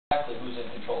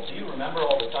remember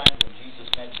all the times when Jesus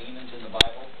met demons in the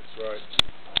Bible? That's right.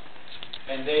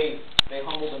 And they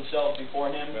humbled themselves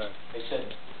before him. Yeah. They said,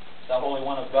 "Thou Holy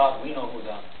One of God, we know who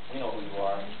you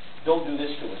are. Don't do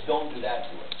this to us. Don't do that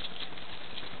to us."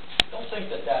 Don't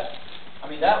think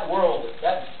that world,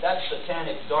 that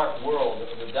satanic, dark world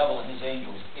of the devil and his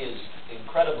angels is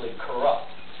incredibly corrupt.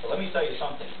 But let me tell you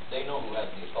something. They know who has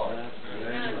the authority.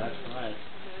 That's right.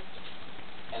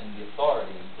 And the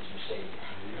authority is your Savior.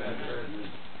 Amen.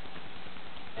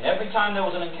 And every time there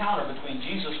was an encounter between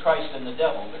Jesus Christ and the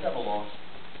devil lost.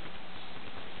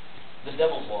 The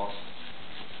devil's lost.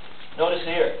 Notice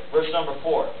here, verse number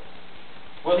 4.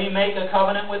 Will he make a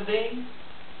covenant with thee?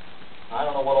 I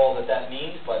don't know what all that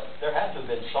means, but there had to have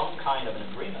been some kind of an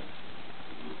agreement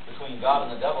between God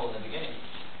and the devil in the beginning.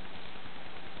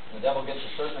 And the devil gets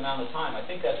a certain amount of time. I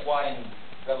think that's why in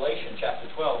Revelation chapter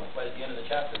 12, right at the end of the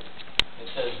chapter, it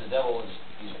says the devil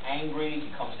he's angry, he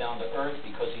comes down to earth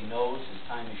because he knows his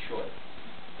time is short.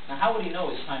 Now how would he know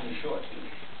his time is short?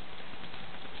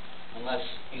 Unless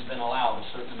he's been allowed a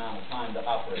certain amount of time to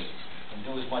operate and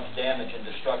do as much damage and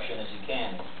destruction as he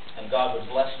can. And God would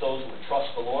bless those who would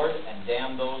trust the Lord and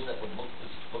damn those that would look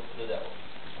to the devil.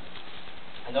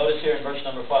 And notice here in verse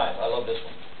number 5, I love this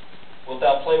one. Wilt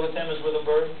thou play with him as with a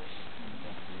bird?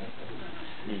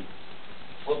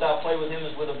 Wilt thou play with him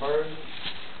as with a bird?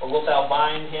 Or wilt thou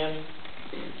bind him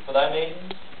for thy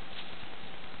maiden?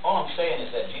 All I'm saying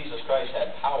is that Jesus Christ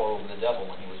had power over the devil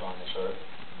when he was on this earth.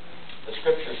 The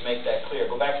Scriptures make that clear.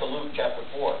 Go back to Luke chapter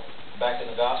 4. Go back in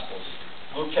the Gospels.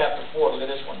 Luke chapter 4, look at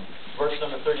this one. Verse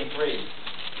number 33.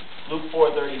 Luke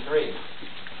 4:33.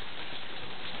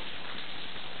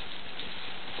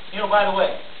 By the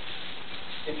way,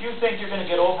 if you think you're going to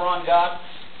get over on God,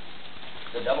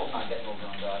 the devil's not getting over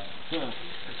on God.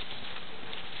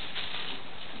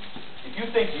 If you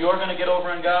think you're going to get over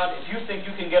on God, if you think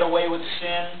you can get away with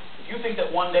sin, if you think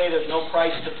that one day there's no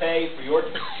price to pay for your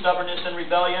stubbornness and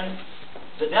rebellion,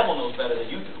 the devil knows better than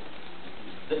you do.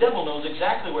 The devil knows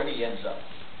exactly where he ends up.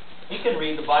 He can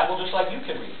read the Bible just like you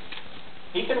can read.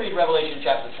 He can read Revelation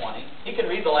chapter 20. He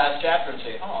can read the last chapter and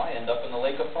say, "Oh, I end up in the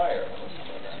lake of fire."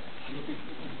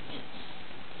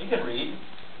 He can read.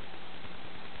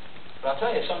 But I'll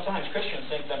tell you, sometimes Christians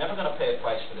think they're never going to pay a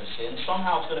price for their sin.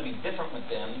 Somehow it's going to be different with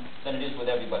them than it is with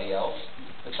everybody else.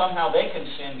 That somehow they can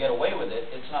sin, get away with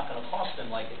it. It's not going to cost them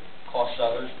like it costs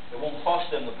others. It won't cost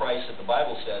them the price that the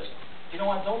Bible says. You know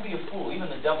what? Don't be a fool.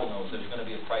 Even the devil knows there's going to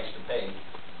be a price to pay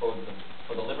for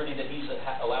the liberty that he's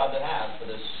allowed to have for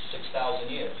this 6,000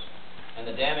 years and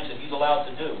the damage that he's allowed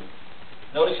to do.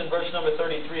 Notice in verse number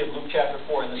 33 of Luke chapter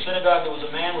 4, "In the synagogue there was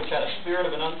a man which had a spirit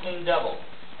of an unclean devil,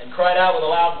 and cried out with a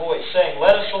loud voice, saying,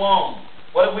 Let us alone.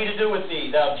 What have we to do with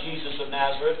thee, thou Jesus of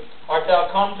Nazareth? Art thou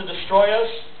come to destroy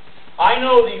us? I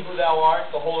know thee who thou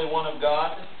art, the Holy One of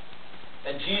God.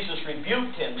 And Jesus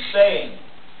rebuked him, saying,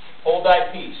 Hold thy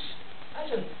peace."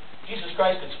 Imagine Jesus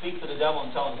Christ could speak to the devil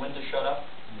and tell him when to shut up.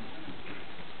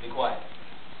 Be quiet.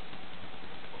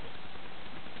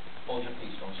 Hold your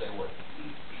peace. Don't say a word.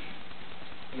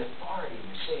 The authority of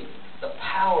your Savior, the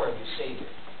power of your Savior,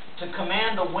 to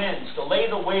command the winds, to lay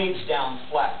the waves down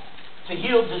flat, to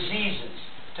heal diseases,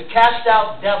 to cast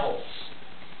out devils,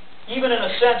 even in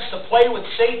a sense to play with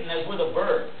Satan as with a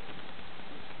bird.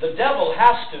 The devil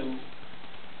has to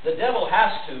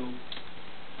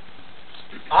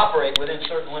operate within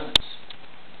certain limits.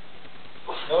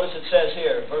 Notice it says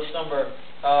here, verse number,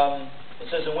 it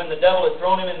says, "And when the devil had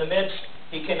thrown him in the midst,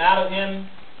 he came out of him,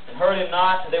 and heard him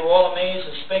not, and they were all amazed,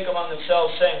 and spake among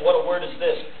themselves, saying, What a word is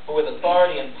this? For with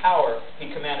authority and power he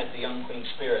commanded the unclean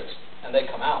spirits, and they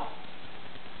come out."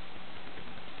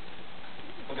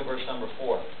 Look at verse number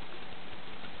 4.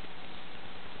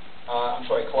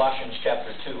 Colossians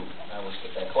chapter 2. I always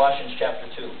get that. Colossians chapter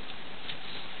 2.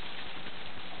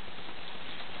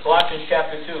 Colossians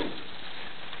chapter 2.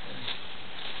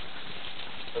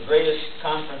 The greatest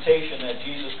confrontation that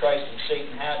Jesus Christ and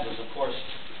Satan had was, of course,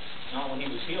 not when he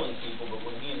was healing people, but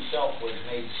when he himself was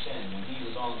made sin, when he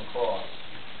was on the cross.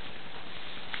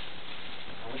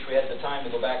 I wish we had the time to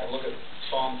go back and look at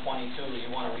Psalm 22. If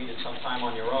you want to read it sometime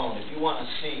on your own. If you want to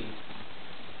see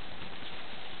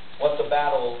what the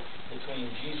battle between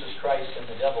Jesus Christ and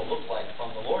the devil looked like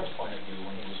from the Lord's point of view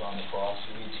when he was on the cross,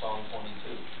 you read Psalm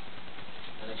 22.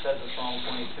 And it says in Psalm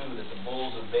 22 that the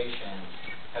bulls of Bashan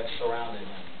had surrounded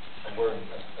him.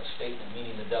 A statement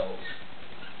meaning the devils.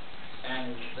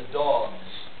 And the dogs,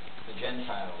 the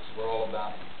Gentiles, were all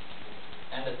about him.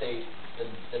 And that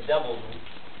the devils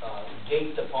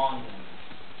gaped upon him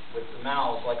with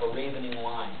mouths like a ravening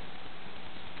lion.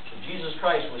 So Jesus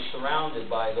Christ was surrounded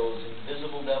by those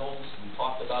invisible devils. We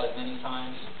talked about it many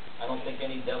times. I don't think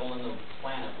any devil in the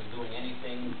planet was doing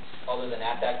anything other than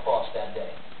at that cross that day.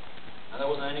 Now, there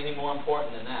wasn't anything more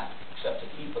important than that, except to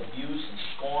heap abuse and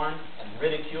scorn and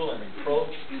ridicule and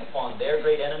reproach upon their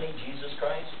great enemy, Jesus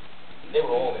Christ. They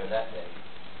were all there that day.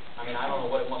 I mean, I don't know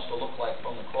what it must have looked like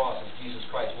from the cross as Jesus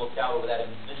Christ looked out over that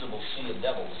invisible sea of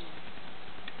devils.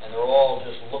 And they're all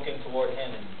just looking toward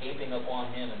Him and gaping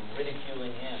upon Him and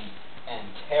ridiculing Him and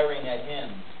tearing at Him.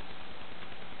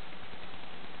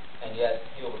 And yet,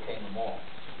 He overcame them all.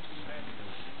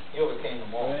 He overcame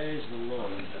them all. Praise the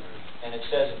Lord. And it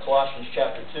says in Colossians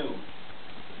chapter 2,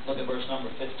 look at verse number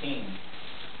 15.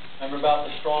 Remember about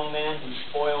the strong man who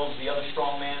spoils the other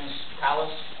strong man's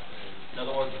palace? In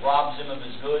other words, robs him of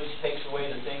his goods, takes away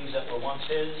the things that were once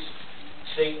his.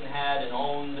 Satan had and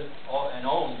owns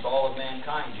all of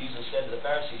mankind. Jesus said to the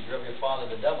Pharisees, "You're of your father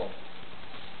the devil."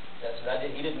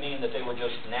 He didn't mean that they were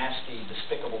just nasty,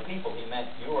 despicable people. He meant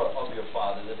you are of your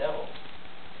father the devil.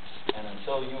 And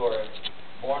until you are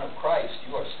born of Christ,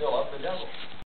 you are still of the devil.